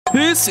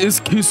This is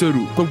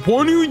Kizaru, the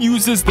one who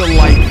uses the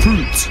light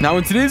fruit. Now,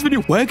 in today's video,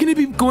 we're going to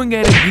be going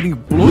ahead and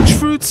beating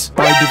Bloxfruit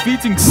by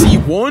defeating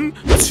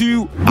C1,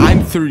 2,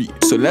 and 3.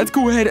 So let's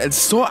go ahead and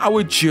start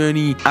our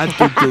journey at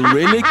the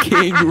Gorilla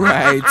King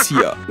right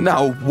here.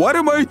 Now, what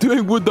am I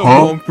doing with the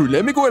bomb fruit?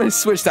 Let me go ahead and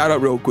switch that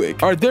up real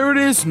quick. All right, there it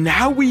is.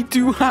 Now we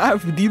do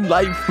have the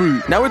light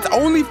fruit. Now, it's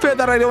only fair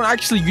that I don't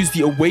actually use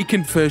the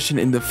awakened version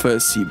in the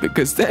first scene,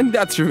 because then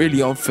that's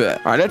really unfair.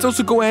 All right, let's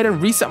also go ahead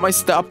and reset my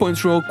star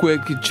points real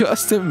quick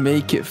just to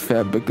make it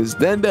fair, because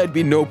then there'd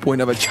be no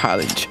point of a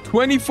challenge.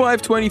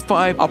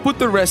 25-25. I'll put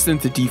the rest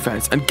into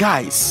defense. And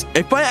guys,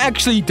 if I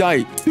actually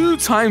die 2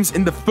 times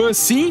in the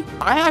first scene,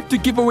 I have to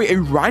give away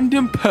a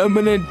random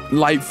permanent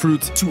light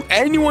fruit to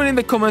anyone in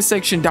the comment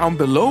section down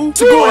below.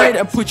 So go ahead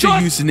and put your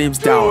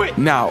usernames down.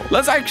 Now,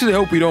 let's actually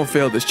hope we don't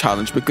fail this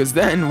challenge, because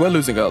then we're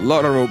losing a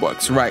lot of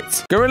Robux.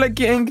 Right, Gorilla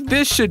King,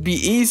 this should be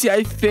easy,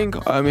 I think.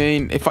 I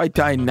mean, if I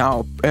die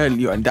now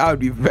early on, that would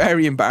be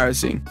very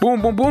embarrassing.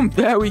 Boom, boom, boom.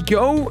 There we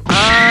go.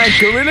 And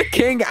Gorilla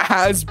King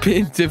has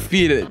been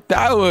defeated.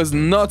 That was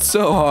not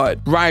so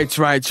hard. Right.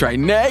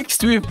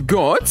 Next, we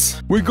got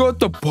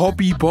the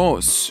Bobby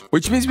Boss,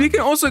 which means we can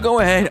also go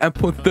ahead and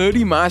put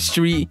 30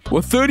 mastery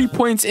or 30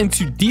 points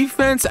into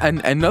defense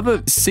and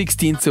another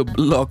 16 to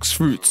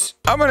Bloxfruit.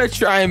 I'm gonna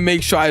try and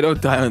make sure I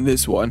don't die on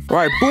this one.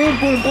 Right, boom,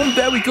 boom, boom.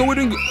 There we go. We're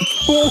doing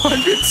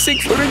 400,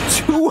 600,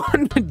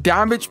 200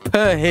 damage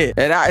per hit.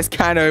 And that is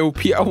kind of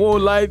OP. I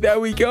won't lie. There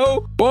we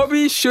go.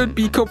 Bobby should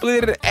be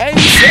completed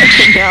any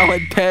second now.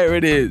 And there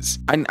it is.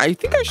 And I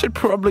think I should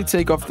probably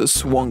take off the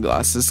swan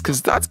glasses,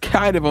 because that's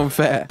kind of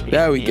unfair.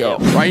 There we go.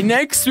 Right,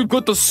 next we've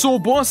got the Soul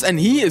Boss, and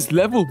he is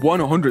level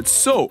 100.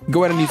 So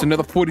go ahead and use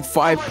another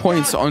 45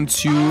 points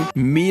onto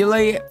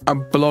melee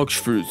and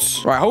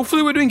Bloxfruit. Right,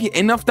 hopefully we're doing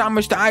enough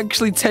damage to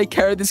actually take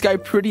care of this guy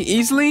pretty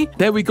easily.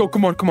 There we go.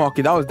 Come on.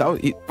 Okay, that was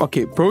it.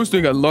 Okay, bro's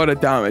doing a lot of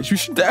damage. We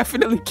should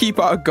definitely keep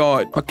our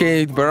guard.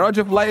 Okay, Barrage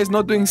of Light is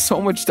not doing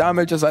so much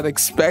damage as I'd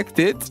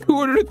expected.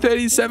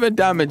 237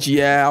 damage.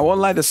 Yeah, I won't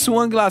lie, the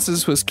swan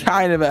glasses was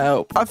kind of a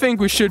help. I think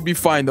we should be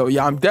fine though.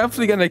 Yeah, I'm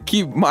definitely gonna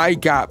keep my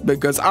gap,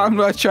 because I'm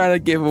not trying to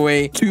give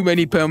away too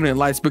many permanent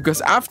lights,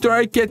 because after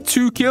I get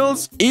 2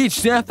 kills,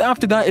 each death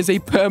after that is a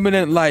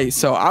permanent light.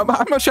 So I'm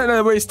not trying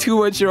to waste too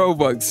much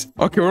Robux.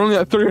 Okay, we're only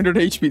at 300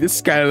 HP. This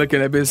is kind of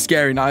looking a bit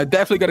scary now. I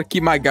definitely gotta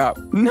keep my gap.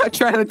 I'm not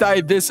trying to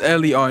die this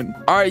early on.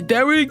 All right,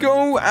 there we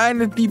go.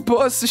 And the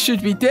boss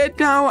should be dead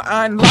now.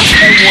 And last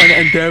M1,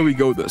 and there we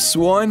go. The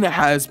swan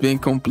has been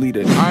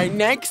completed. All right,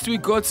 next we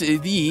got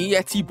the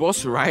Yeti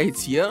boss right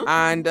here.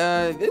 And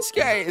this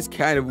guy is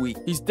kind of weak.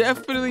 He's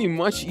definitely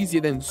much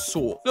easier than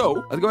Sword. So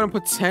let's go ahead and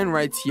put 10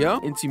 right here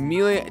into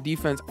melee,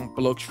 defense, and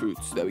Bloxfruit.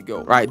 There we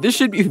go. Right, this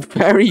should be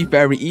very,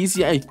 very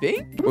easy, I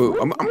think.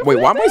 Wait,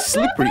 why am I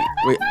slippery?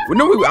 Wait,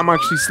 I'm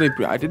actually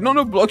slippery. I did not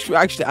know Bloxfruit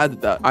actually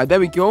added that. All right, there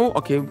we go.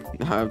 Okay,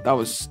 that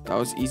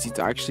was easy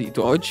to actually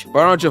dodge.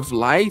 Barrage of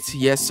Light,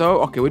 yes,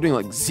 so okay, we're doing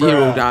like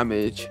 0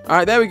 damage. All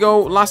right, there we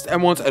go. Last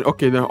M1.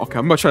 Okay,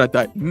 I'm not trying to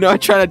die.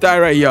 Not trying to die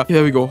right here. Okay,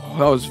 there we go.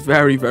 That was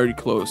very, very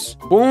close.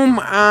 Boom,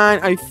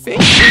 and I think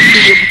we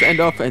should be able to end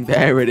off, and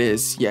there it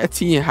is.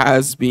 Yeti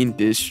has been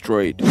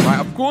destroyed. Right,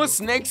 of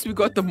course, next we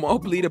got the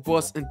mob leader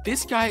boss, and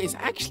this guy is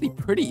actually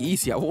pretty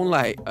easy, I won't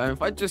lie.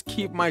 If I just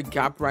keep my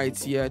gap right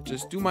here,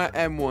 just do my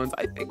M1s,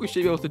 I think we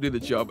should be able to do the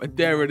job. And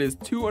there it is,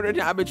 200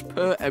 damage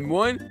per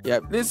M1.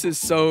 Yep, this is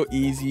so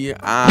easy.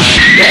 And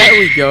there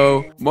we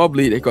go. Mob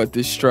leader got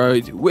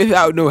destroyed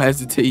without no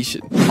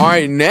hesitation. All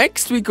right,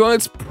 next we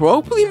got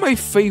probably my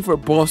favorite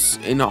boss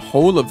in the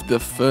whole of the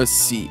first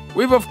scene.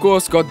 We've of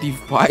course got the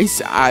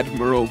Vice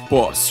Admiral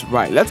boss.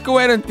 Right, let's go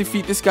ahead and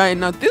defeat this guy.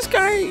 Now this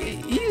guy,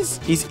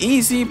 he's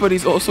easy, but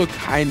he's also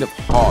kind of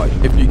hard,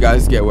 if you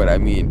guys get what I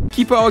mean.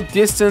 Keep our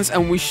distance,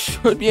 and we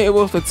should be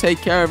able to take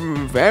care of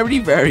him very,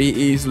 very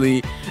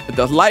easily.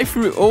 The light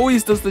fruit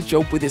always does the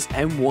job with his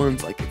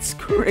M1s, like it's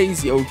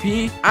crazy OP.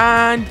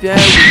 And there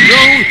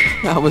we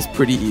go. That was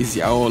pretty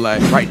easy, I won't lie.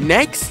 Right,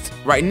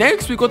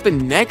 next we got the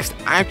next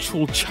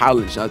actual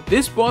challenge. Now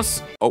this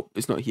boss, oh,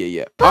 it's not here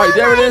yet. All right,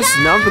 there it is.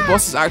 Now the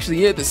boss is actually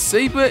here. The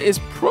Saber is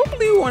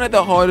probably one of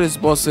the hardest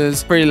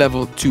bosses for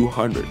level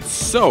 200.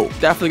 So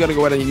definitely gotta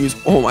go ahead and use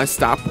all my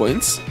stat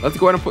points. Let's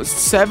go ahead and put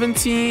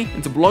 70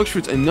 into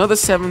Bloxfruit, another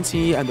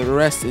 70, and the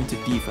rest into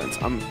defense.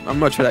 I'm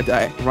not trying to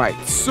die. Right,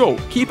 so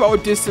keep our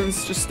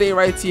distance. Just stay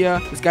right here.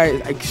 This guy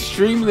is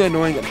extremely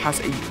annoying and has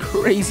a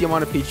crazy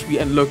amount of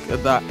HP, and look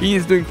at that. He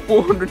is doing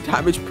 400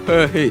 damage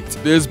per hit.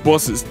 This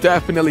boss is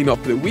definitely not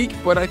for the weak,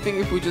 but I think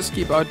if we just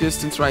keep our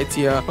distance right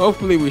here,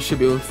 hopefully we should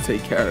be able to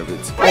take care of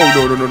it.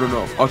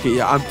 Oh, no. Okay,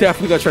 yeah, I'm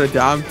definitely not trying to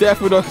die. I'm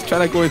definitely not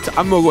trying to go into...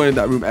 I'm not going in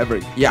that room ever.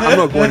 Yeah, I'm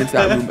not going into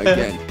that room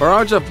again.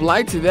 Barrage of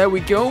Light, there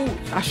we go.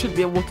 I should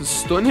be able to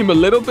stun him a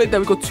little bit. There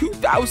we go,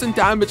 2,000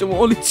 damage, and we're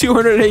only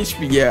 200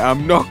 HP. Yeah,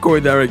 I'm not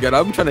going there again.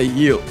 I'm trying to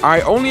heal. All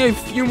right, only a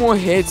few more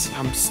hits.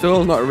 I'm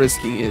still not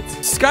risking it.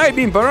 Sky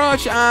Beam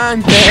Barrage,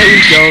 and there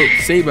we go.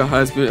 Saber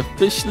has been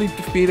officially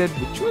defeated,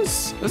 which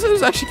was... This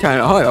was actually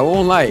kind of hard. I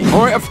won't lie.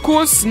 Alright, of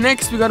course,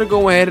 next we gotta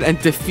go ahead and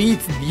defeat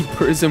the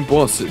prison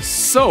bosses.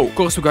 So, of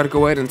course, we gotta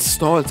go ahead and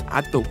start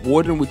at the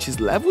warden, which is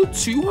level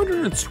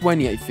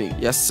 220, I think.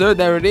 Yes, sir,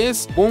 there it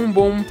is. Boom,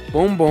 boom,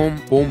 boom, boom,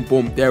 boom,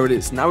 boom. There it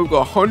is. Now we've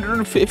got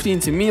 150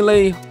 into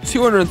melee,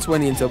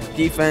 220 into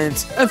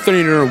defense, and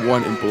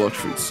 301 in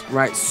Bloxfruit.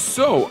 Right,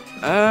 so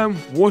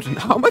warden,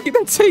 how am I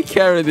gonna take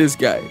care of this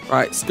guy?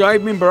 Right,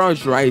 skybeam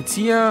barrage right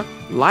here,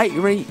 light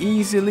ray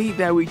easily,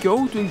 there we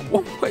go, doing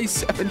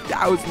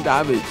 1,700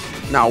 damage.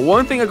 Now,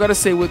 one thing I gotta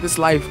say with this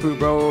life fruit,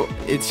 bro,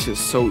 it's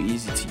just so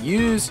easy to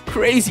use,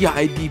 crazy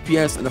high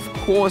DPS, and of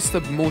course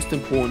the most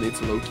important, it's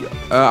Loki.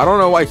 I don't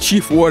know why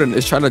Chief Warden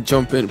is trying to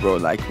jump in, bro.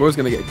 Like, bro's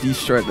gonna get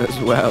destroyed as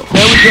well.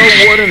 There we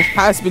go, Warden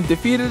has been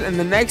defeated, and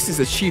the next is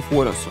the Chief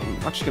Warden. So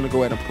I'm actually gonna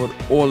go ahead and put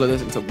all of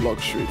this into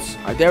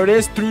Bloxfruit. There it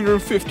is,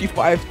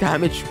 355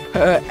 damage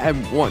per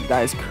M1.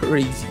 That is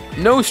crazy.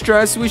 No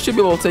stress, we should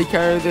be able to take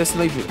care of this.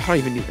 Like, I don't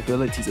even need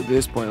abilities at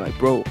this point. Like,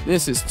 bro,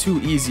 this is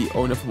too easy.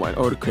 Oh, never mind.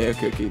 Oh, okay.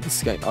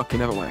 This guy, okay,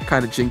 never mind. I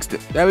kind of jinxed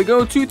it. There we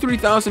go,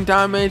 3,000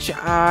 damage,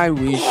 and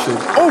we should.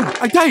 Oh,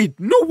 I died.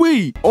 No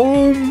way.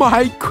 Oh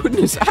my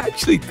goodness, I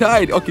actually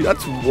died. Okay,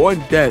 that's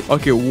one death.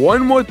 Okay,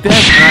 one more death,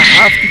 and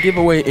I have to give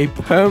away a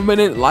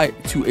permanent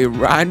light to a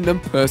random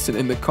person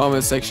in the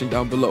comment section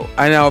down below.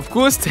 And now, of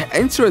course, to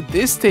enter at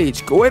this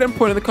stage, go ahead and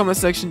put in the comment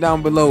section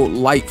down below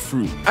light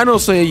fruit, and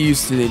also your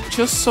username,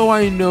 just so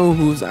I know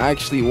who's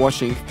actually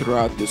watching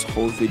throughout this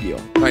whole video.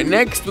 Right,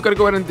 next we're gonna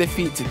go ahead and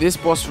defeat this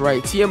boss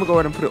right here. I'm gonna go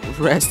ahead and put it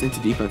rest into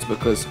defense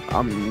because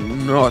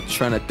I'm not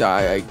trying to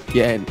die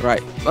again.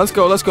 Right, let's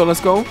go.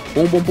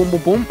 Boom, boom, boom,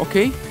 boom, boom.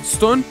 Okay,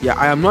 stun. Yeah,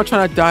 I am not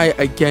trying to die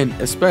again,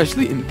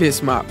 especially in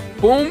this map.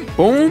 Boom,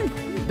 boom.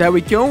 There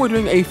we go. We're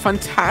doing a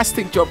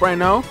fantastic job right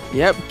now.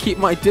 Yep, keep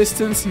my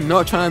distance,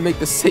 not trying to make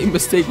the same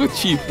mistake with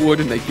Chief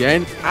Warden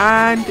again.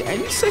 And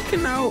any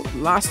second now,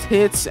 last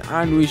hits,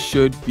 and we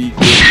should be good.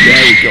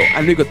 There we go.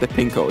 And we got the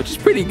pinko, which is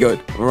pretty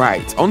good.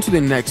 Right, on to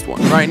the next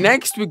one. Right,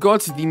 next we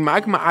got the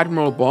Magma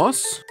Admiral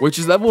boss, which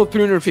is level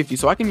 350.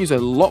 So I can use a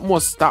lot more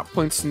stat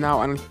points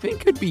now, and I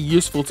think it'd be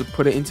useful to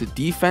put it into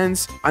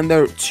defense. And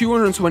they're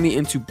 220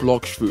 into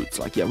Bloxfruit.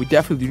 Like, yeah, we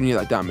definitely do need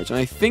that damage. And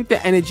I think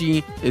the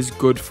energy is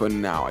good for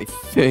now, I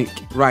think.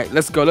 Right,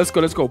 let's go.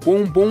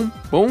 Boom, boom,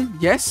 boom.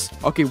 Yes.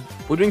 Okay,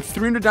 we're doing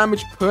 300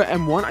 damage per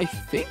M1. I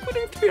think we're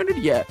doing 300.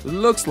 Yeah,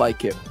 looks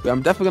like it. But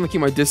I'm definitely gonna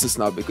keep my distance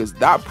now because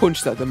that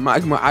punch that the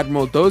Magma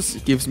Admiral does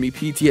gives me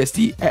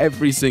PTSD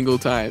every single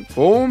time.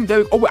 Boom. There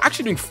we go. Oh, we're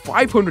actually doing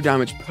 500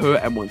 damage per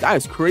M1. That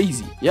is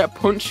crazy. Yeah,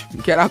 punch.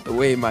 Get out the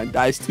way, man.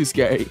 That is too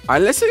scary. All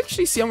right, let's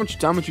actually see how much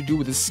damage we do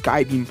with the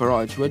Skybeam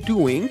Barrage. We're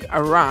doing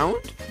around.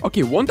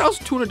 Okay,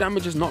 1,200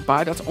 damage is not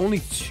bad. That's only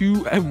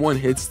 2 M1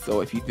 hits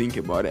though, if you think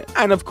about it.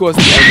 And of course,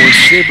 the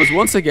M1 sabers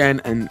once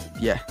again, and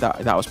yeah,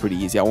 that was pretty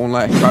easy, I won't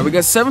lie. Right, we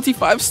got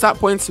 75 stat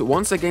points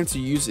once again to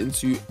use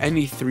into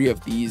any 3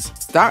 of these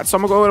stats. So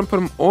I'm gonna go ahead and put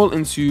them all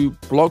into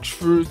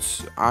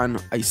Bloxfruit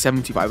and a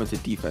 75 into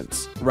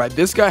defense. Right,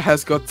 this guy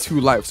has got 2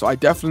 life, so I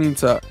definitely need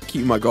to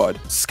keep my guard.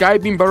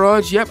 Skybeam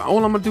Barrage, yep,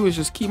 all I'm gonna do is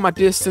just keep my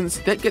distance,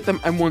 then get them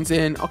M1s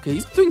in. Okay,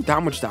 he's doing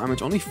damage,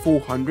 only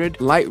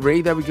 400. Light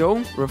Ray, there we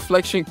go.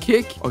 Reflection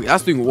Kick, okay,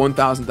 that's doing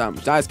 1,000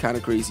 damage. That is kind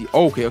of crazy.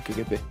 Okay.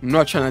 I'm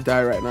not trying to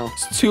die right now.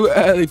 It's too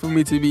early for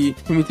me to be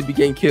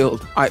getting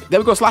killed. All right, there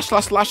we go.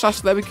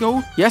 Slash. There we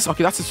go. Yes.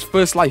 Okay, that's his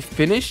first life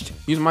finished.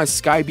 Using my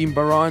Skybeam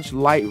Barrage,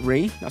 Light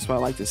Ray. That's what I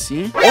like to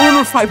see. Oh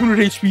no, 500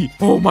 HP.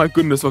 Oh my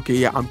goodness. Okay,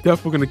 yeah, I'm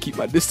definitely gonna keep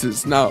my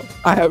distance now.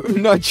 I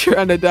am not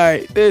trying to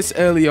die this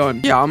early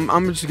on. Yeah,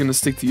 I'm just gonna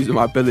stick to using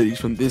my abilities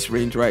from this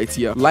range right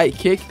here. Light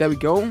Kick. There we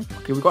go.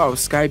 Okay, we got our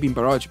Skybeam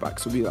Barrage back,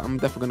 so I'm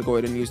definitely gonna go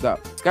ahead and use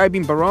that.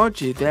 Skybeam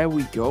Barrage. There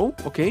we go.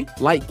 Okay,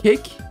 Light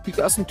Kick.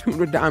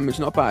 2,200 damage,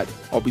 not bad.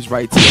 Obby's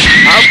right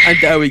here. And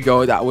there we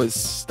go. That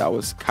was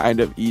kind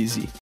of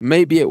easy.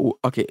 Maybe it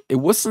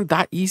wasn't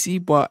that easy,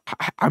 but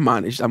I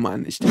managed. All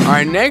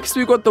right, next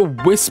we got the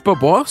Whisper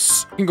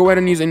boss. You can go ahead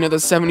and use another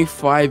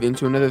 75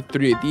 into another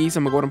 3 of these.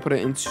 I'm gonna go ahead and put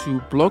it into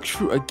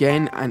Bloxfruit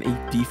again and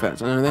a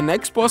defense. And then the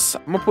next boss,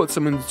 I'm gonna put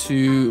some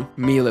into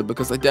melee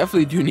because I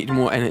definitely do need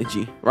more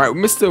energy. Right,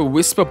 Mr.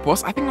 Whisper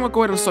boss, I think I'm gonna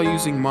go ahead and start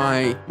using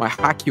my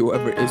hacky or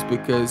whatever it is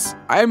because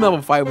I am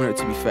level 500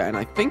 to be fair, and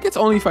I think it's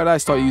only fair that I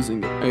start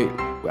using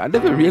it. Wait, I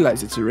never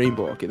realized it's a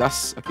rainbow. Okay,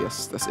 that's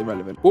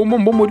irrelevant. Boom,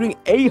 boom, boom. We're doing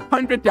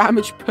 800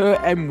 damage per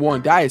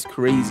M1. That is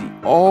crazy.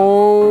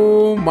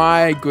 Oh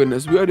my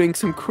goodness, we are doing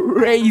some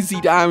crazy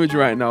damage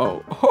right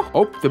now.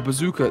 Oh, the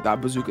bazooka.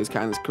 That bazooka is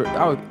kind of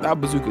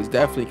that bazooka is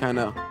definitely kind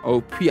of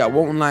OP. I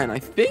won't lie, and I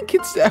think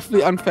it's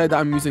definitely unfair that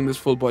I'm using this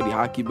full body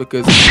haki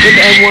because with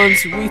the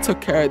M1s we took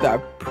care of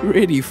that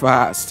pretty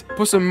fast.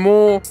 Put some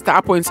more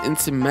stat points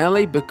into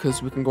melee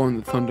because we can go on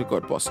the Thunder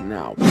God boss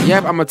now.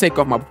 Yep, I'm gonna take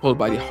off my full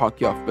body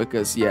haki off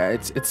because yeah,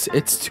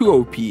 it's too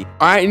OP.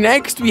 All right,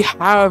 next we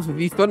have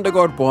the Thunder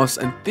God boss,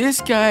 and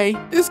this guy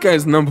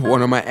is number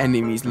 1 on my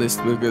enemies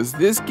list because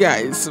this guy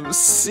is some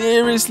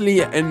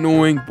seriously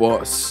annoying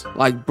boss.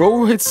 Like,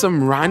 Bro hits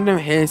some random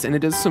hits and it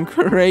does some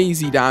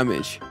crazy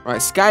damage. All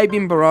right, Sky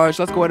Beam Barrage.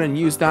 Let's go ahead and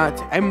use that.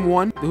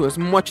 M1, do as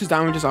much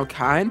damage as I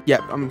can.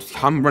 Yep,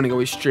 I'm running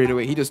away straight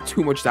away. He does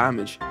too much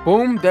damage.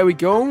 Boom, there we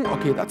go.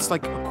 Okay, that's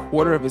like a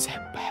quarter of his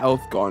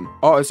health gone.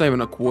 Oh, it's not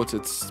even a quarter.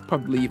 It's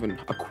probably even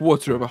a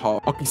quarter of a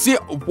half. Okay, see,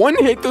 one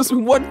hit does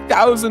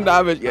 1,000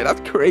 damage. Yeah,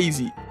 that's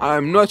crazy.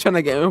 I'm not trying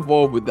to get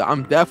involved with that.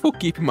 I'm therefore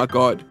keeping my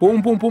guard.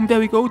 Boom, boom, boom. There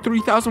we go.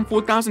 3,000,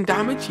 4,000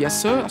 damage.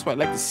 Yes, sir. That's what I'd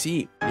like to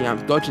see. Yeah,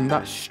 I'm dodging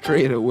that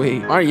straight away.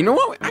 All right, you know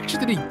what? We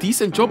actually did a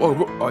decent job.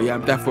 Oh yeah,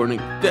 I'm definitely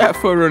running.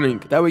 Definitely running.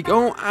 There we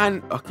go.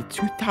 And okay,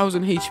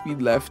 2,000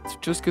 HP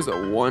left just because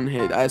of one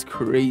hit. That is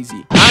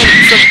crazy.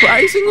 And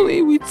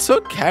surprisingly, we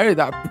took care of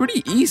that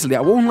pretty easily.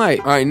 I won't lie.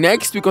 All right,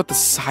 next we got the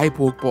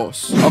cyborg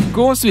boss. Of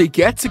course, we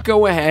get to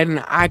go ahead and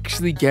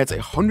actually get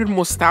 100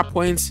 more stat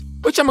points,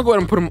 which I'm gonna go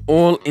ahead and put them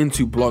all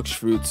into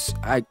Bloxfruits,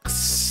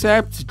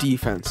 except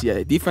defense.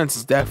 Yeah, defense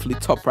is definitely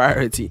top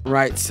priority.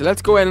 Right, so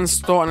let's go ahead and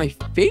start. And I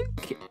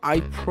think I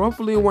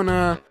probably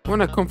wanna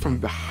come from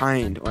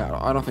behind. Well,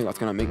 I don't think that's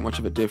gonna make much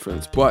of a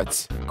difference,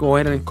 but go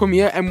ahead and come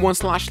here. M1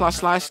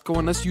 //. Go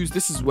on, let's use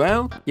this as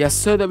well. Yes,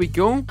 sir. There we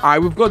go. All right,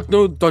 we've got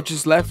no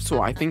dodges left,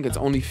 so I think it's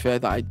only fair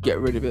that I get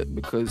rid of it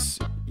because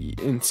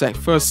in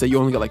first say you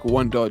only get like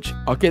one dodge.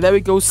 Okay, there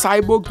we go.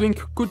 Cyborg doing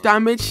good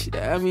damage.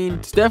 I mean,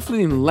 it's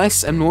definitely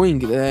less annoying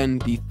than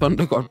the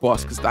Thunder God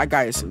boss because that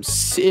guy is some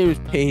serious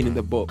pain in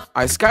the butt.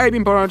 Alright, Sky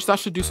Beam Barrage, that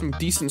should do some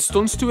decent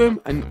stunts to him.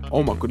 And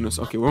oh my goodness,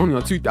 okay, we're only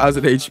on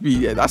 2,000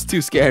 HP. Yeah, that's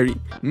too scary.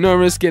 No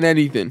risking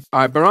anything.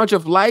 Alright, Barrage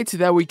of Light,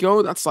 there we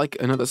go. That's like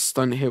another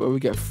stun hit where we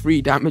get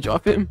free damage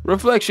off him.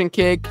 Reflection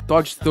Kick,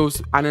 dodge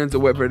those cannons or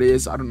whatever it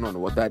is. I don't know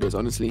what that is,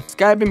 honestly.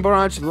 Sky Beam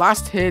Barrage,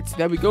 last hit,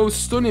 there we go.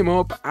 Stun him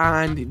up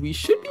and we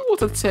should be able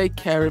to take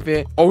care of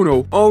it. Oh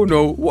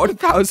no,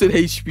 1,000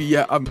 HP.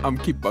 Yeah, I'm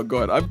keeping my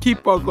guard. I'm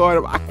keeping my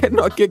guard. I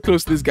cannot get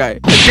close to this guy.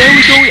 And there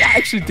we go. We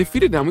actually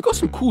defeated him. We got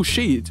some cool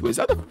shades. Wait, is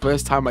that the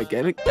first time I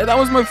get it? Yeah, that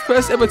was my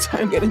first ever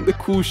time getting the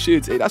cool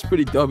shades. Hey, that's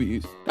pretty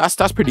W's.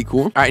 That's pretty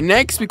cool. All right,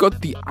 next we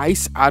got the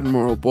Ice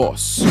Admiral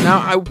boss. Now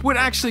I would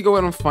actually go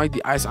ahead and fight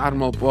the Ice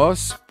Admiral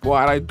boss,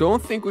 but I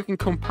don't think we can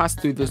come past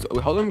through this.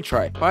 Wait, hold on, let me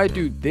try. If I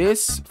do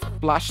this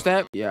flash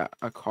step, yeah,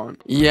 I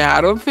can't. Yeah,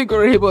 I don't think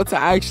we're able to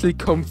actually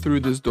come through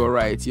this door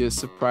right here,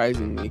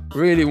 surprisingly.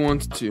 Really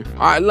wanted to. All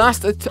right,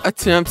 last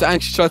attempt to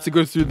actually try to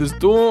go through this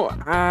door,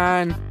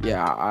 and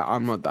yeah,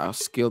 I'm not that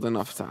skilled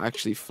enough to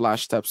actually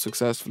flash step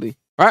successfully.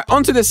 Alright,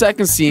 on to the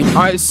second scene.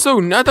 Alright, so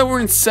now that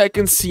we're in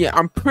second scene,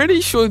 I'm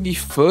pretty sure the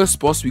first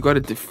boss we gotta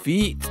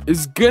defeat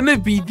is gonna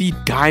be the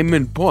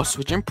diamond boss,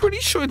 which I'm pretty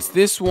sure it's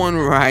this one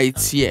right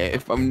here,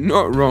 if I'm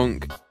not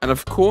wrong. And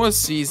of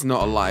course, he's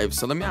not alive,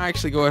 so let me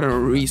actually go ahead and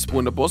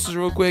respawn the bosses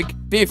real quick.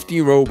 50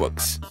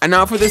 Robux. And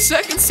now for the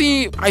second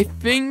scene, I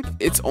think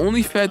it's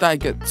only fair that I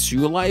get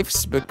 2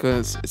 lives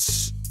because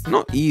it's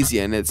not easy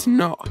and it's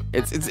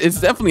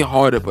definitely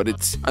harder, but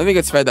I think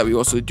it's fair that we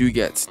also do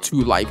get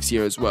 2 lives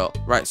here as well.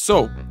 Right,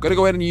 so gotta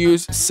go ahead and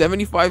use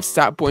 75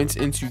 stat points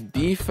into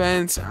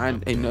defense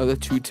and another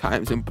 2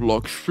 times in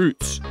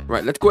Bloxfruit.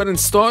 Right, let's go ahead and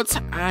start,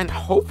 and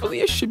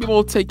hopefully I should be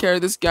able to take care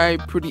of this guy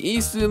pretty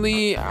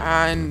easily,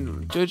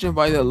 and judging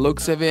by the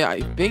looks of it,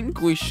 I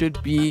think we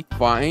should be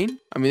fine.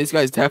 I mean, this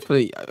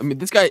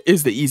guy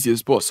is the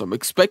easiest boss, so I'm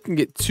expecting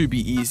it to be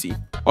easy.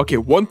 Okay,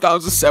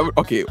 1,007.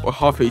 Okay, or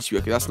half HP.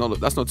 Okay, that's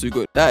not too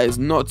good. That is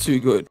not too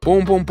good.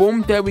 Boom, boom,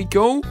 boom. There we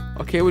go.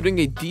 Okay, we're doing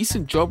a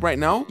decent job right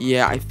now.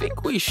 Yeah, I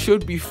think we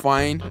should be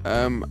fine.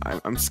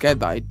 I'm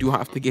scared that I do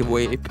have to give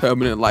away a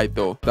permanent light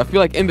though. I feel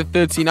like in the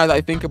 13, now that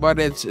I think about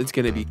it, it's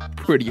gonna be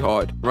pretty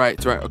hard.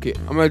 Right. Okay,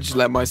 I'm gonna just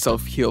let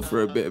myself heal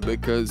for a bit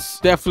because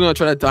definitely not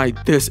trying to die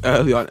this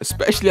early on,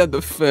 especially at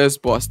the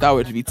first boss. That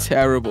would be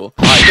terrible.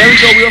 All right, there we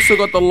go. We also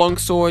got the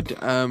longsword.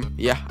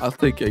 Yeah, I'll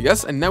take it, I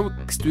guess. And now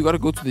we gotta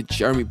go to the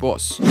Jeremy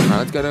boss. All right,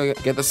 let's gotta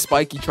get the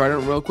spiky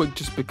trident real quick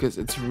just because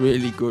it's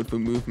really good for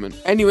movement.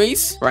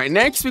 Anyways, right,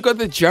 next we got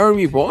the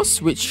Jeremy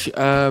boss, which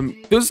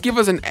does give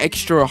us an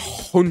extra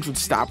 100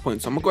 stat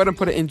points. So I'm gonna go ahead and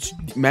put it into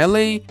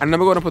melee, and I'm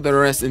gonna put the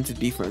rest into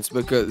defense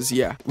because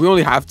yeah, we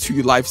only have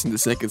 2 lives in the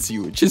second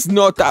scene, which is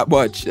not that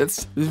much.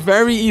 It's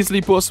very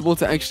easily possible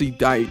to actually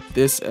die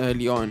this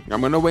early on. I'm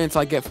gonna wait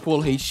until I get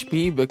full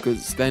HP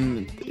because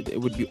then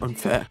it would be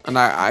unfair, and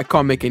I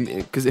can't make it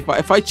because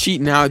if I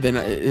cheat now, then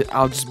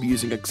I'll just be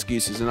using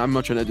excuses, and I'm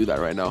not trying to do that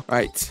right now.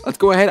 Right, let's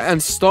go ahead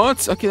and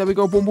start. Okay, there we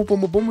go. Boom, boom,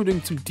 boom, boom, boom. We're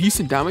doing some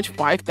decent damage.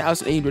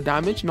 5,800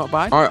 damage, not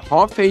bad. All right,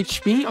 half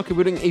HP. Okay,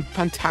 we're doing a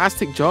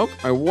fantastic job.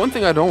 All right, one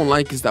thing I don't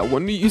like is that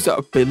when we use our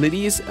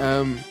abilities,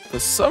 for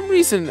some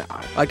reason,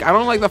 like, I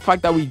don't like the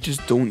fact that we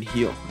just don't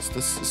heal.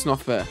 It's not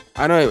fair.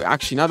 I know,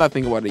 actually, now that I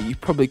think about it, you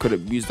probably could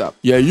abuse that.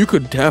 Yeah, you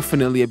could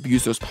definitely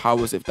abuse those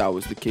powers if that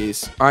was the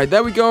case. All right,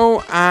 there we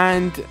go.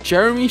 And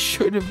Jeremy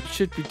should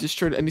be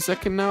destroyed any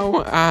second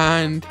now.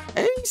 And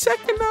any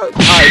second now. All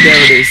right,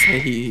 there it is.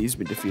 He's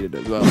been defeated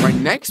as well. Right,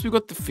 next we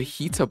got the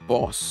Fajita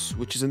boss,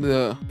 which is in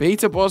the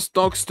Beta boss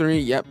Dogs 3.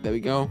 Yep, there we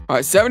go. All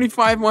right,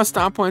 75 more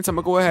star points. I'm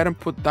gonna go ahead and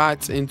put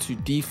that into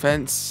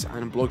defense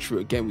and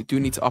Bloxfruit again. We do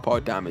need to up our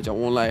damage. damage, I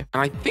won't lie.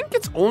 And I think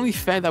it's only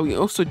fair that we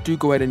also do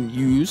go ahead and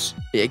use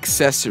the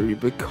accessory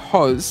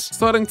because it's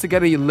starting to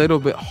get a little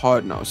bit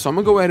hard now. So I'm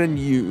gonna go ahead and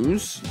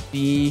use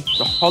the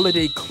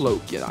holiday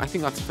cloak. Yeah, I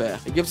think that's fair.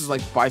 It gives us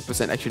like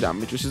 5% extra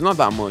damage, which is not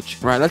that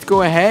much. Right, let's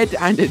go ahead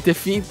and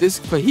defeat this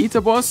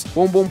fajita boss.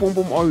 Boom, boom, boom,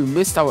 boom. Oh, we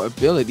missed our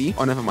ability.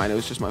 Oh, never mind. It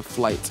was just my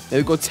flight. There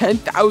we go.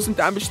 10,000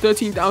 damage,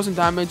 13,000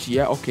 damage.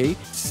 Yeah, okay.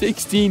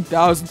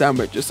 16,000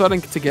 damage. Just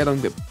starting to get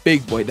on the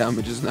big boy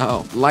damages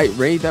now. Light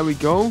ray. There we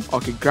go.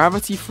 Okay,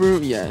 gravity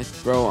fruit. Yeah,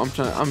 bro. I'm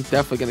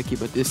definitely gonna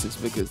keep a distance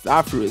because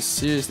that fruit is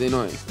seriously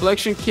annoying.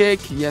 Collection kick.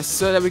 Yes,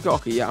 sir. There we go.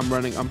 Okay, yeah, I'm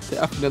running. I'm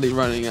definitely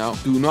running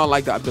out. Do not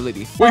like that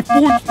ability. Wait,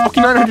 boom.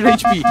 Okay, 900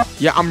 HP.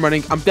 Yeah, I'm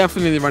running. I'm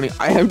definitely running.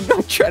 I am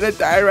not trying to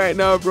die right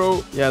now,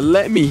 bro. Yeah,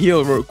 let me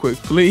heal real quick,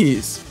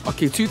 please.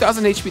 Okay,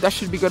 2000 HP. That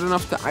should be good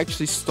enough to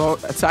actually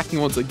start attacking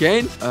once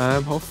again.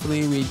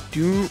 Hopefully we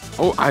do.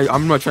 Oh,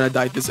 I'm not trying to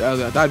die this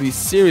early. That'd be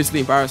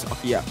seriously embarrassing.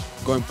 Okay, yeah.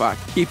 Going back,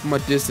 keeping my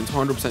distance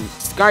 100%.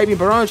 Sky beam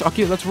barrage.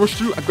 Okay, let's rush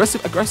through.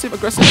 Aggressive.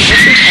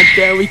 And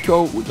there we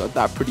go. We got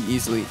that pretty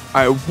easily.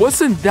 It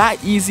wasn't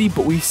that easy,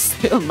 but we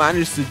still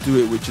managed to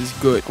do it, which is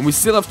good. And we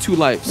still have 2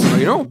 lives.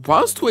 You know,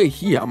 whilst we're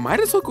here, I might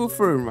as well go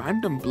for a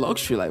random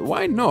Bloxfruit. Like,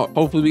 why not?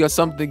 Hopefully we got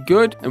something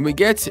good. And we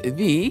get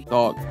the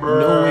dog.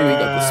 No way we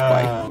got the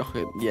spike.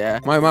 Okay, yeah.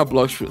 My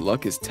Bloxfruit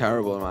luck is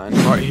terrible, man.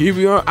 All right, here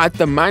we are at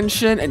the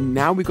mansion. And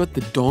now we got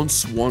the Dawn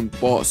Swan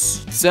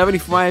boss.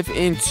 75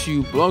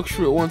 into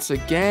Bloxfruit once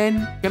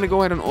again. Gonna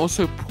go ahead and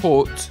also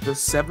put the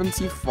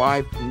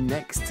 75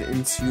 next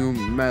into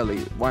melee.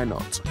 Why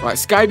not? Right,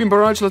 sky beam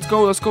barrage. Let's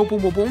go.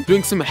 Boom, boom, boom.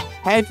 Doing some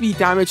heavy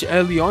damage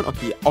early on.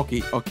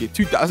 Okay.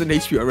 2000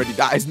 HP already.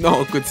 That is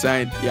not a good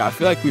sign. Yeah, I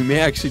feel like we may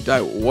actually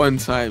die one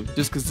time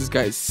just because this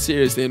guy is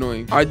seriously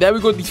annoying. All right, there we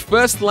go. The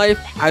first life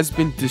has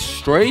been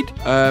destroyed.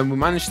 We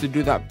managed to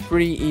do that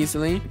pretty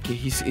easily. Okay,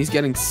 he's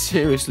getting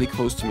seriously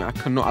close to me. I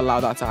cannot allow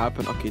that to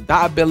happen. Okay,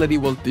 that ability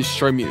will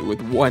destroy me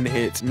with one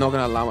hit. I'm not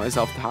gonna allow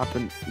myself to happen.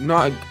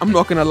 I'm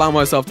not gonna allow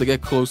myself to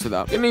get close to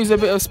that. Gonna use a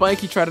bit of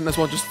spiky trident as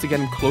well just to get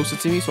him closer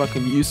to me so I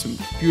can use some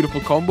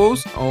beautiful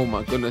combos. Oh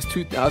my goodness,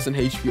 2000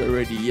 HP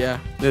already. Yeah,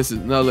 this is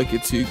not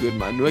looking too good,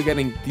 man. We're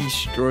getting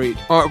destroyed.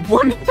 All right,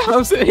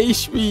 1000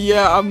 HP.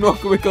 Yeah, I'm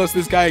not gonna close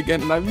this guy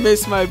again, and I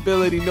missed my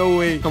ability. No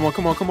way. Come on,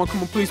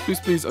 please.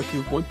 Okay,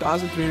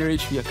 1300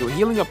 HP. Okay, we're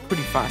healing up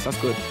pretty fast. That's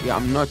good. Yeah,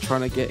 I'm not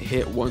trying to get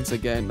hit once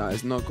again. That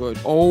is not good.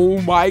 Oh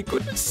my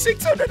goodness,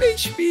 600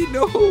 HP.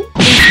 No.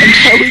 And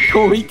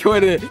there we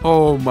got it.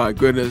 Oh my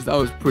goodness, that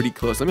was pretty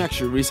close. Let me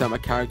actually reset my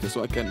character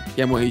so I can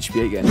get more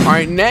HP again. All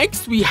right,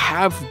 next we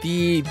have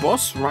the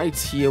boss right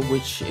here,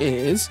 which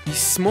is the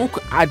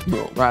Smoke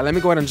Admiral. Right, let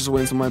me go ahead and just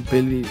win some of my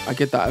ability. I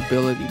get that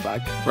ability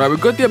back. Right, we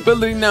got the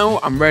ability now.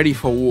 I'm ready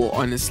for war,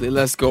 honestly.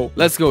 Let's go.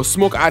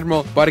 Smoke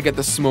Admiral. About to get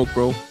the smoke,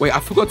 bro. Wait, I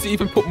forgot to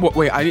even put more.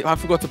 Wait, I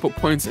forgot to put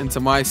points into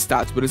my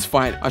stats, but it's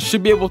fine. I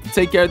should be able to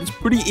take care of this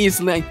pretty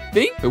easily, I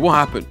think. Wait, what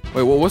happened?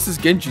 Wait, what's this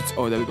Genjutsu?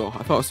 Oh, there we go.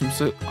 I thought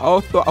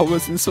I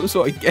was in some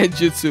sort of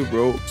Genjutsu,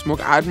 bro.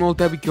 Smoke Admiral,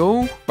 there we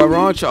go.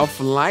 Barrage of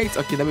light.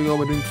 Okay, there we go.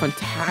 We're doing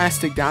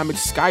fantastic damage.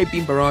 Sky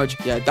beam barrage.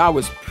 Yeah, that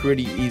was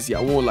pretty easy.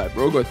 I won't lie,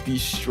 bro. Got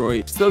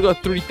destroyed. Still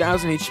got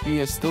 3000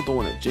 HP. I still don't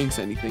want to jinx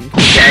anything.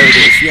 There it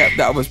is. Yeah,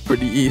 that was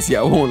pretty easy.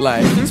 I won't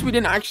lie. Since we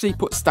didn't actually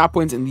put stat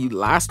points in the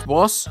last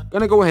boss, I'm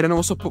gonna go ahead and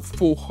also put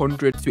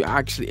 400 to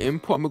actually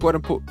input. I'm gonna go ahead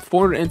and put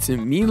 400 into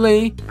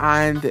melee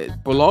and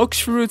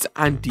Bloxfruit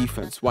and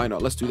defense. Why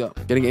not? Let's do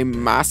that. Getting a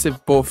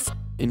massive buff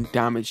in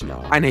damage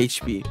now and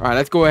HP. All right,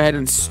 let's go ahead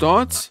and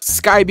start.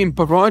 Sky beam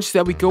barrage.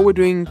 There we go. We're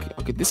doing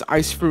okay. This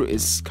ice fruit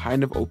is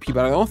kind of OP,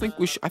 but I don't think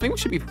I think we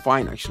should be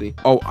fine actually.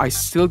 Oh, I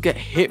still get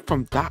hit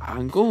from that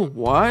angle.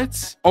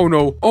 What? Oh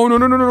no.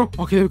 No.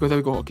 Okay, there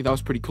we go. Okay, that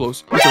was pretty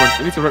close.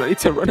 I need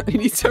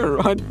to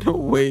run. No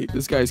way.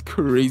 This guy is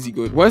crazy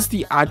good. Where's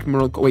the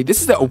Admiral? Wait,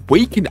 this is the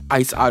awakened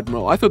Ice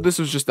Admiral. I thought this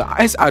was just the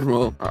Ice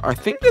Admiral. I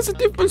think there's a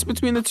difference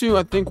between the two.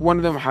 I think one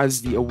of them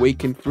has the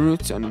awakened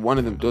fruit and one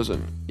of them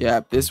doesn't.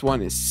 Yeah, this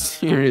one is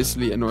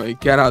seriously annoying.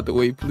 Get out the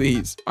way,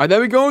 please. All right, there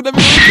we go. Just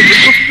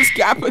go through this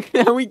gap.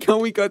 There we go.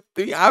 We got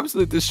the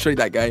absolute destroy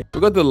that guy. We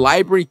got the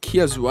library key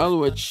as well,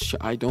 which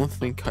I don't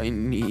think I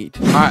need.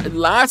 All right,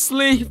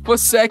 lastly, for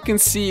second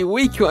C,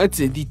 we got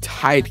the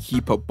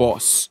Tidekeeper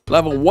boss.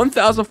 Level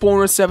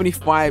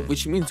 1475,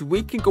 which means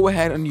we can go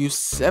ahead and use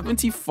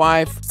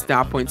 75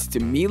 stat points to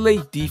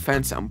melee,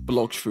 defense, and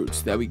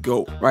Bloxfruit. There we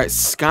go. Right,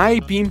 Sky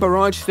Beam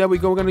Barrage. There we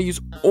go. We're going to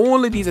use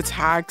all of these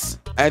attacks.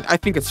 And I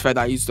think it's fair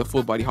that I use the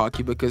full body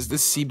hotkey because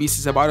this sea beast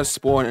is about to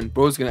spawn and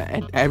bro's gonna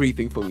end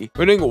everything for me.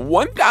 We're doing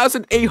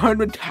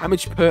 1800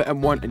 damage per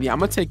M1, and yeah, I'm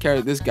gonna take care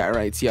of this guy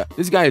right here.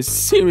 This guy is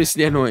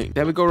seriously annoying.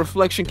 There we go.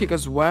 Reflection kick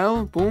as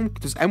well. Boom.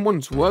 Does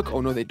M1s work?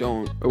 Oh no, they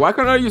don't. Wait, why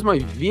can't I use my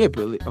V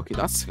ability? Okay,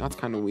 that's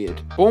kind of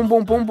weird.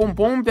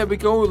 Boom. There we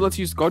go. Let's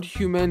use God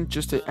Human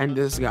just to end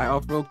this guy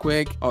off real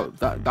quick. Oh,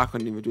 that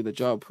couldn't even do the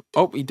job.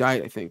 Oh, he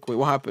died, I think. Wait,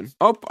 what happened?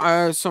 Oh,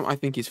 I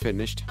think he's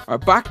finished.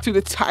 Back to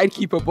the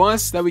Tidekeeper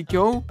boss. There we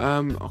go.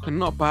 Okay,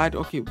 not bad.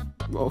 Okay,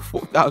 Oh,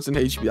 4,000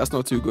 HP. That's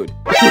not too good.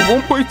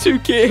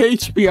 1.2k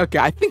HP. Okay,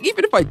 I think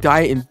even if I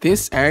die in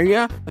this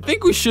area, I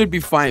think we should be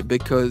fine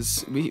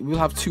because we'll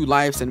have 2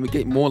 lives and we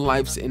get more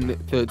lives in the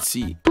 3rd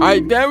sea. All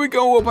right, there we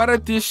go. We're about to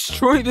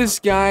destroy this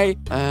guy.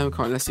 Come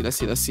on, let's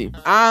see.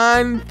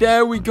 And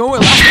there we go.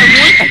 And last time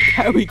won. And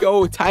there we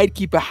go.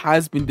 Tidekeeper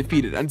has been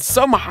defeated. And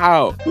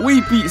somehow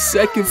we beat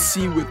 2nd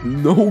sea with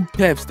no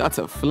deaths. That's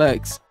a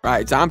flex.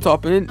 Right, so I'm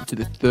topping into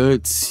the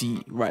 3rd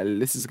sea. Right,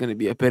 this is going to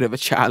be a bit of a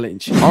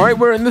challenge. All right,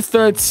 we're in the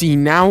 3rd sea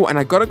now, and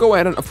I got to go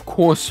ahead and, of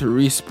course,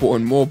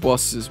 respawn more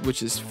bosses,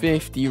 which is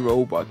 50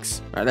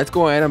 Robux. All right, let's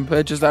go ahead and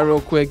purchase that real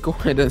quick. Go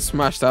ahead and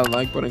smash that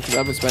like button because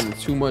I've been spending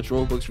too much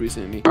Robux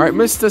recently. All right,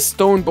 Mr.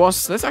 Stone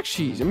Boss, let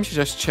me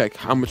just check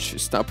how much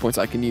stat points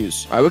I can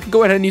use. All right, we can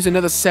go ahead and use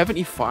another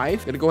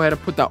 75. Gonna go ahead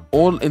and put that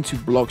all into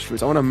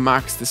Bloxfruit. I want to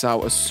max this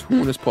out as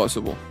soon as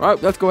possible. All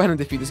right, let's go ahead and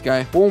defeat this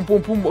guy. Boom,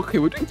 boom, boom. Okay,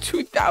 we're doing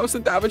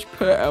 2,000 damage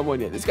per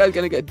M1. Yeah, this guy's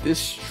gonna get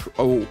destroyed.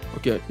 Oh,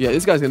 okay. Yeah,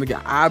 this guy's gonna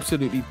get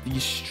absolutely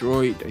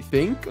destroyed, I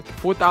think. Okay,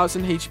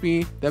 4,000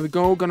 HP. There we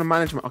go. Gonna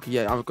manage my... Okay,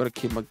 yeah, I've got to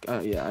keep my...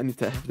 yeah, I need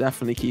to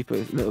definitely keep a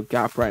little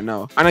gap right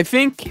now. And I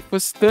think for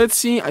 3rd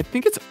sea, I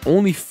think it's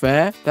only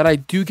fair that I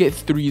do get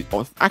 3...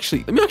 Oh,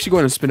 actually, let me actually go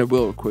ahead and spin a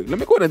wheel real quick. Let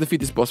me go ahead and defeat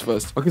this boss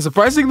first. Okay,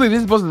 surprisingly,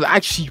 this boss is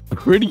actually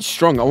pretty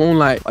strong. I won't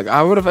lie. Like,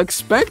 I would have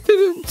expected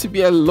him to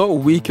be a lot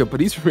weaker, but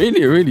he's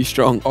really, really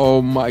strong.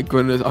 Oh my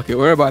goodness. Okay,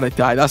 we're about to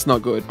die. That's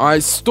not good. All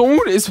right,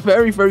 Stone is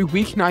very, very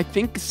weak. Now, I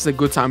think this is a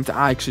good time to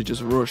actually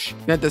just rush.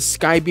 Get the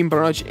Sky Beam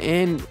Barrage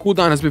in.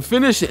 Cooldown has been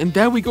finished. And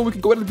there we go. We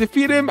can go ahead and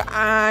defeat him.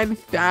 And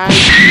thank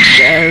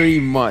you very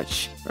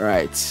much. All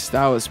right,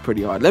 that was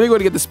pretty hard. Let me go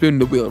to get the spin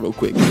the wheel real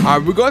quick. All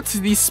right, we got to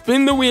the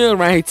spin the wheel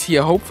right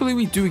here. Hopefully,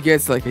 we do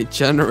get like a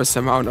generous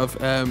amount of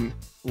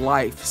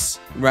lives.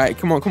 Right,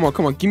 come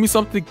on, give me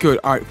something good.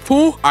 All right, 4.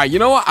 All right, you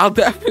know what, I'll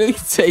definitely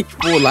take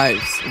 4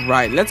 lives.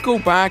 Right, let's go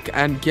back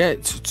and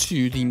get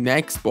to the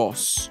next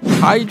boss,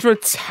 Hydra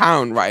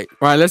Town. Right,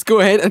 let's go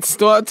ahead and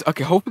start.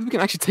 Okay, hopefully we can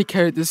actually take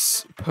care of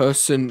this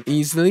person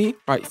easily.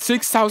 Right,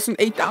 6,000,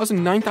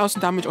 8,000, 9,000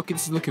 damage. Okay,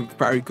 this is looking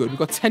very good. We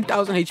got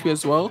 10,000 HP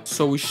as well,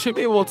 so we should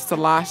be able to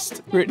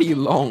last pretty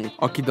long.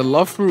 Okay, the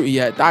love fruit,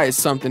 yeah, that is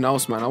something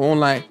else, man. I won't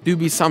lie, do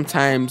be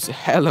sometimes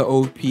hella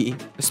OP,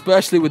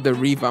 especially with the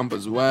revamp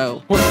as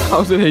well.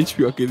 1,000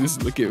 HP. Okay, this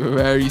is looking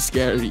very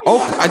scary.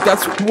 Oh,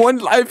 that's 1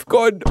 life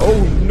gone.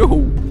 Oh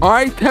no. All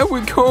right, there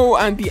we go.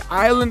 And the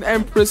Island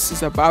Empress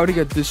is about to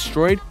get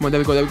destroyed. Come on, there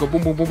we go.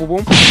 Boom, boom, boom, boom,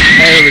 boom.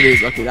 There it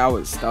is. Okay, that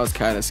was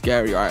kind of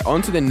scary. All right,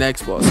 on to the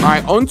next boss. All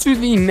right, on to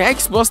the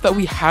next boss that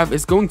we have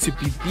is going to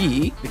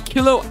be the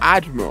Kilo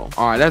Admiral.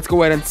 All right, let's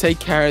go ahead and take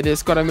care of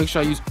this. Gotta make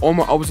sure I use all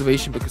my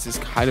observation because it's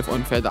kind of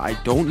unfair that I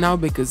don't now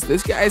because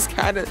this guy is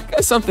kind of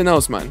something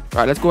else, man. All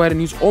right, let's go ahead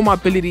and use all my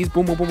abilities.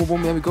 Boom, boom, boom, boom,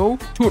 boom. There we go.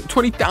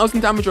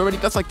 20,000 damage already.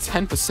 That's like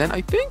 10%,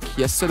 I think.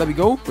 Yes, so there we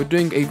go. We're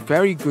doing a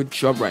very good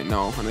job right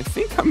now. And I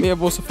think I may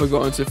have also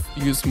forgotten to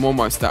use more of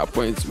my stat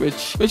points,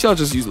 which I'll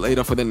just use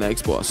later for the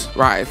next boss.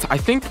 Right, I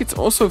think it's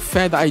also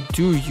fair that I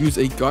do use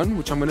a gun,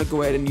 which I'm going to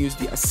go ahead and use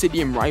the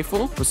Ascidium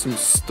Rifle for some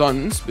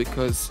stuns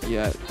because,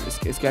 yeah,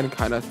 it's getting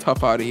kind of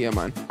tough out of here,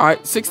 man. All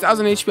right,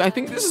 6,000 HP. I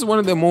think this is one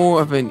of the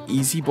more of an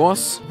easy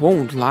boss.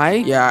 Won't lie.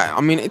 Yeah,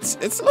 I mean,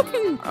 it's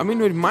looking... I mean,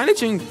 we're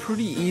managing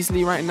pretty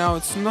easily right now.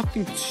 It's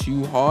nothing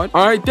too hard.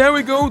 All right, there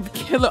we go. The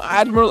Killer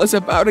Admiral is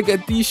about to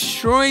get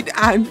destroyed,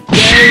 and there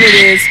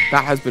it is.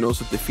 That has been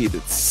also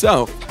defeated.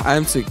 So,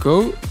 time to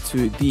go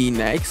to the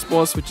next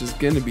boss, which is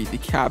going to be the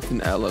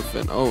Captain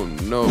Elephant. Oh,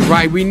 no.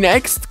 Right, we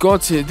next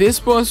got to this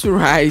boss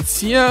right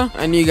here.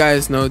 And you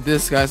guys know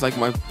this guy's like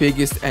my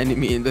biggest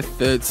enemy in the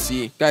 3rd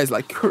sea. Guy's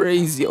like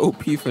crazy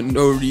OP for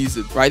no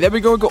reason. Right, there we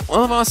go. We got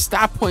all of our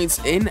stat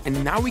points in,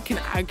 and now we can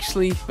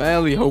actually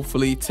fairly,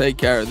 hopefully, take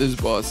care of this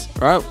boss.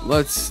 All right,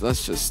 let's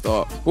just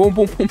start. Boom,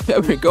 boom, boom.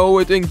 There we go.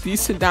 We're doing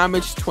decent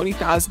damage,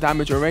 20,000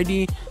 damage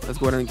already. Let's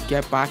go ahead and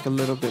get back a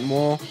little bit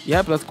more.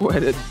 Yep, let's go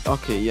ahead and...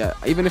 Okay, yeah.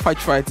 Even if I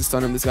try to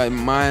stun him, this guy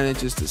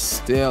manages to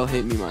still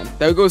hit me, man.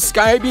 There we go.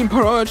 Sky Beam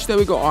Barrage. There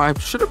we go. Oh, I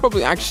should have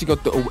probably actually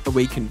got the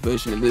awakened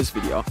version in this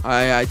video.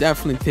 I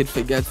definitely did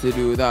forget to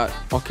do that.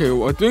 Okay,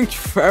 we're doing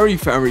very,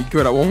 very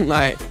good. I won't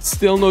lie.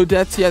 Still no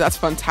deaths here. That's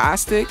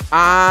fantastic.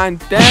 And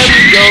there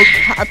we go.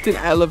 Captain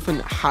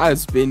Elephant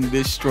has been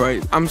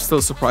destroyed. I'm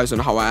still surprised on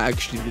how I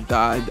actually did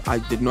that. I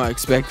did not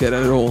expect it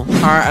at all. All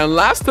right, and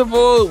last of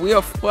all, we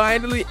are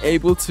finally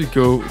able to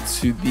go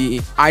to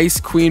the Ice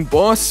Queen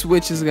boss,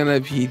 which is gonna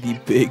be the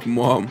Big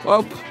Mom.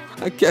 Well,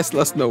 I guess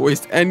let's not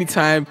waste any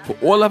time.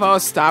 Put all of our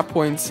star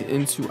points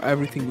into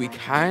everything we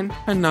can,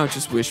 and now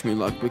just wish me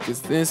luck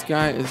because this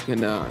guy is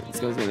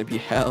gonna be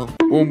hell.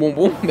 Boom, boom,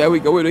 boom. There we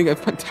go. We're doing a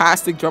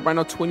fantastic job right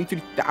now.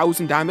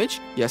 23,000 damage.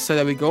 Yes, so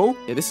there we go.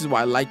 Yeah, this is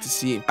what I like to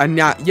see. And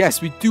now,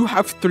 yes, we do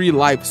have 3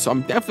 lives, so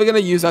I'm definitely gonna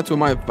use that to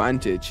my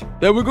advantage.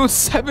 There we go.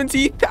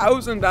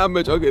 70,000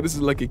 damage. Okay, this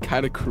is looking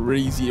kind of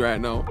crazy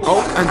right now.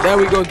 Oh, and there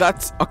we go.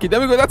 That's okay.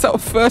 There we go. That's our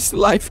first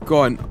life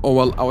gone. Oh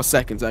well, our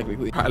second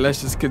technically. All right,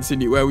 let's just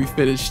continue where we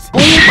finished. Oh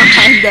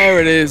my, there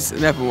it is.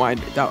 Never mind.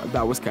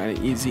 That was kind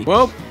of easy.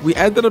 Well, we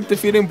ended up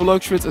defeating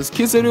Bloxfruit as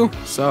Kizaru,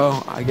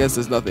 so I guess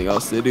there's nothing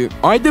else to do.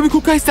 Alright, there we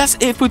go, guys. That's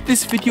it for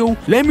this video.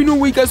 Let me know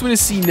what you guys want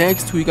to see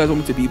next. Who you guys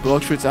want me to be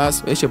Bloxfruit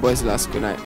as. It's your boy Zillas. Good night.